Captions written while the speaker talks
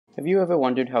Have you ever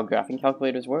wondered how graphing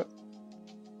calculators work?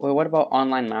 Or what about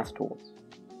online math tools?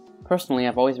 Personally,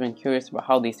 I've always been curious about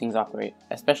how these things operate,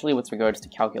 especially with regards to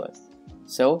calculus.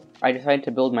 So, I decided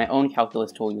to build my own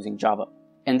calculus tool using Java,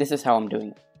 and this is how I'm doing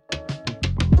it.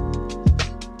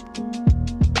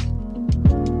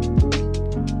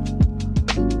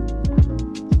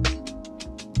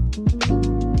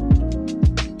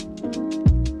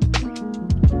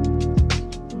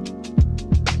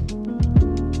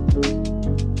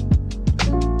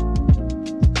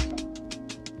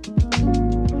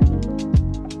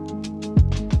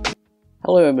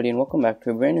 Hello everybody and welcome back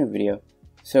to a brand new video.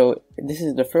 So this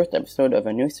is the first episode of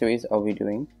a new series I'll be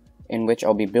doing in which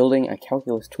I'll be building a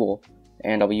calculus tool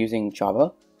and I'll be using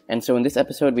Java. And so in this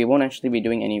episode we won't actually be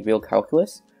doing any real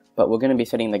calculus, but we're going to be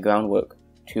setting the groundwork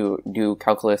to do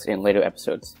calculus in later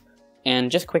episodes. And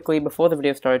just quickly before the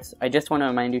video starts, I just want to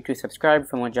remind you to subscribe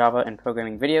for more Java and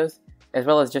programming videos as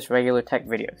well as just regular tech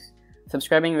videos.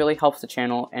 Subscribing really helps the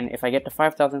channel, and if I get to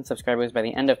 5,000 subscribers by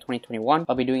the end of 2021,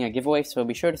 I'll be doing a giveaway, so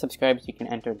be sure to subscribe so you can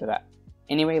enter into that.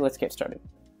 Anyway, let's get started.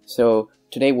 So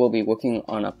today we'll be working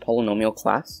on a polynomial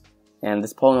class, and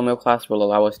this polynomial class will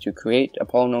allow us to create a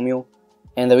polynomial.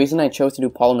 And the reason I chose to do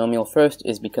polynomial first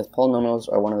is because polynomials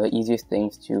are one of the easiest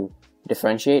things to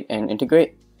differentiate and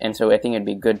integrate, and so I think it'd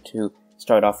be good to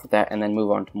start off with that and then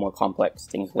move on to more complex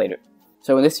things later.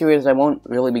 So in this series I won't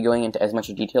really be going into as much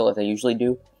detail as I usually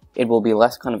do. It will be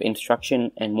less kind of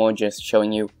instruction and more just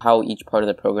showing you how each part of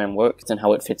the program works and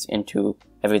how it fits into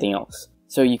everything else.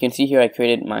 So you can see here I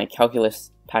created my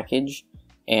calculus package,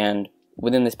 and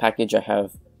within this package I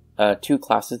have two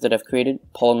classes that I've created,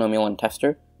 polynomial and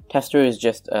tester. Tester is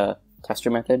just a tester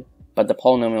method, but the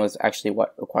polynomial is actually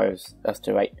what requires us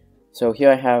to write. So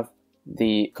here I have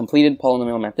the completed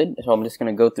polynomial method, so I'm just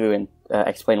going to go through and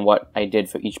explain what I did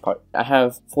for each part. I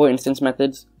have 4 instance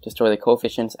methods to store the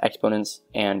coefficients, exponents,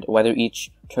 and whether each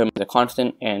term is a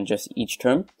constant and just each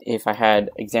term. If I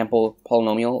had example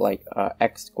polynomial like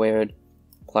x squared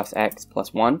plus x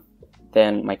plus 1,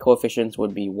 then my coefficients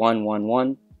would be 1, 1,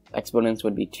 1, exponents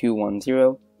would be 2, 1,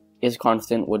 0, is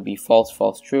constant would be false,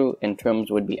 false, true, and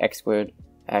terms would be x squared,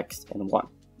 x, and 1.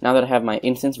 Now that I have my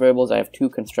instance variables, I have 2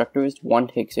 constructors. One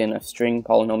takes in a string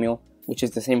polynomial, which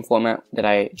is the same format that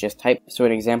I just typed. So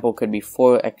an example could be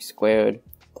 4x squared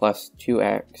plus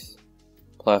 2x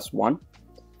plus 1.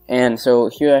 And so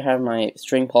here I have my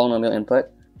string polynomial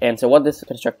input. And so what this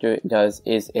constructor does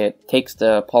is it takes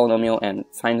the polynomial and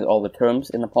finds all the terms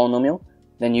in the polynomial.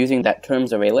 Then using that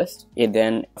terms array list, it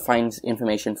then finds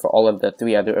information for all of the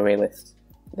 3 other array lists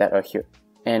that are here.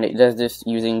 And it does this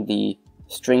using the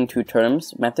string to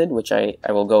terms method, which I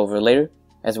will go over later,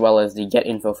 as well as the get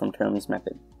info from terms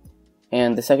method.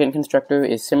 And the second constructor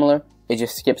is similar. It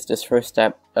just skips this first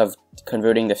step of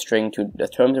converting the string to the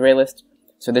terms array list.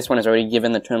 So this one is already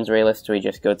given the terms array list, so we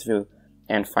just go through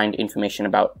and find information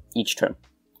about each term.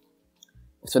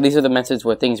 So these are the methods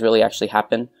where things really actually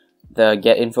happen. The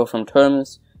get info from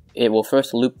terms, it will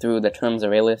first loop through the terms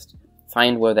array list,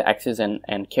 find where the x's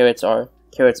and carets are.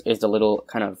 Carets is the little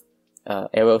kind of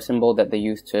arrow symbol that they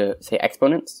use to say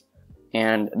exponents,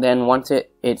 and then once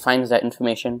it finds that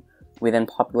information, we then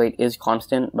populate is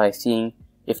constant by seeing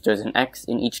if there's an x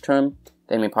in each term.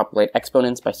 Then we populate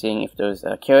exponents by seeing if there's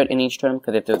a caret in each term,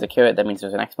 because if there's a caret that means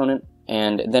there's an exponent.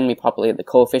 And then we populate the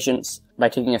coefficients by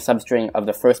taking a substring of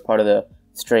the first part of the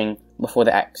string before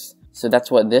the x. So that's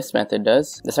what this method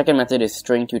does. The second method is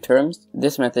string to terms.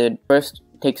 This method first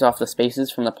takes off the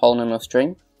spaces from the polynomial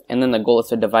string, and then the goal is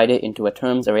to divide it into a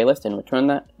terms array list and return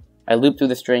that. I loop through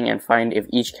the string and find if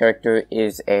each character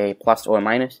is a plus or a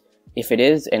minus. If it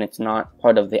is, and it's not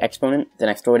part of the exponent, then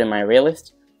I store it in my array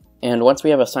list. And once we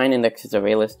have a sign indexes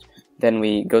array list, then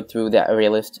we go through that array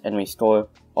list and we store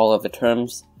all of the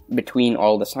terms between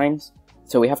all the signs.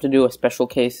 So we have to do a special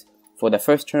case for the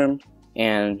first term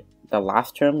and the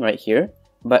last term right here.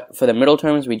 But for the middle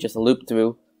terms, we just loop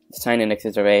through the sign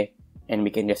indexes array, and we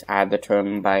can just add the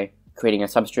term by creating a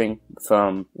substring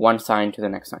from one sign to the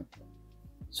next sign.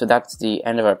 So that's the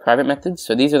end of our private methods.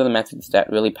 So these are the methods that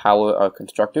really power our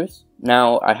constructors.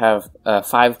 Now I have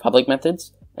 5 public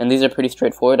methods, and these are pretty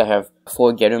straightforward. I have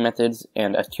 4 getter methods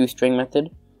and a toString method.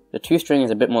 The toString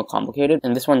is a bit more complicated,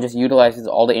 and this one just utilizes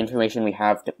all the information we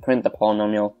have to print the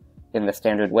polynomial in the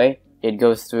standard way. It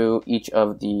goes through each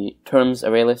of the terms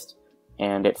array list,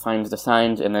 and it finds the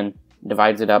signs and then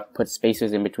divides it up, puts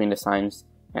spaces in between the signs,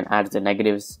 and adds the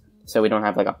negatives. So we don't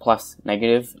have like a plus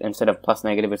negative. Instead of plus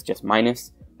negative, it's just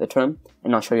minus the term,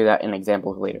 and I'll show you that in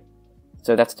examples later.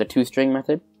 So that's the toString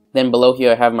method. Then below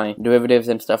here I have my derivatives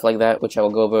and stuff like that, which I will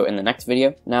go over in the next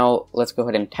video. Now let's go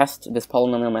ahead and test this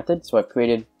polynomial method. So I've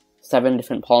created 7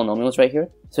 different polynomials right here.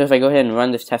 So if I go ahead and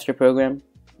run this tester program,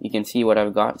 you can see what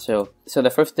I've got. So the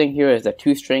first thing here is the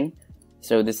toString.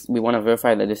 So we want to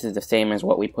verify that this is the same as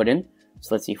what we put in.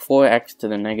 So let's see, 4x to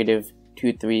the negative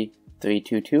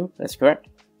 23322, that's correct,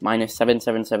 minus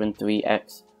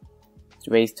 7773x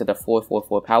raised to the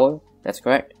 444 power, that's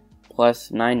correct, plus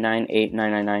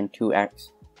 9989992x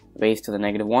raised to the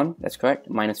negative 1, that's correct,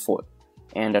 minus 4.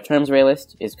 And our terms array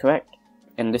list is correct,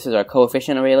 and this is our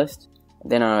coefficient array list,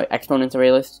 then our exponents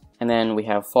array list, and then we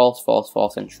have false, false,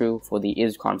 false, and true for the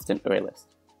is constant array list.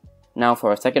 Now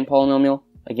for our second polynomial,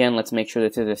 again, let's make sure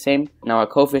this is the same. Now our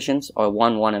coefficients are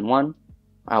 1, 1, and 1.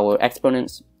 Our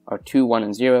exponents are 2, 1,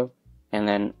 and 0. And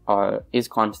then our is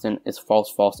constant is false,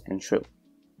 false, and true.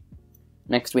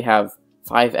 Next we have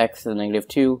 5x to the negative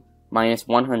 2 minus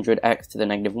 100x to the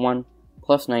negative 1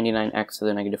 plus 99x to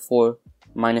the negative 4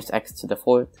 minus x to the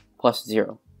 4th plus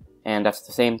 0. And that's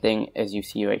the same thing as you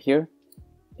see right here.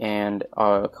 And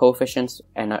our coefficients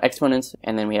and our exponents,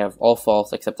 and then we have all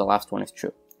false except the last one is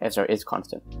true, as our is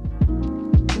constant.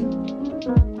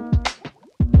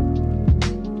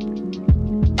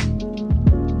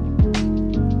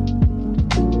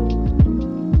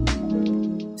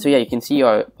 So yeah, you can see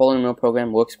our polynomial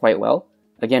program works quite well.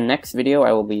 Again, next video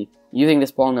I will be using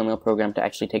this polynomial program to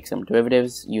actually take some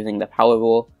derivatives using the power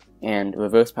rule and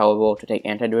reverse power rule to take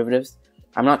antiderivatives.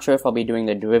 I'm not sure if I'll be doing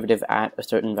the derivative at a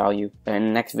certain value in the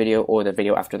next video or the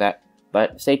video after that,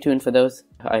 but stay tuned for those.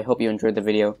 I hope you enjoyed the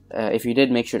video. If you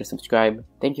did, make sure to subscribe.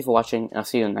 Thank you for watching, and I'll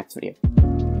see you in the next video.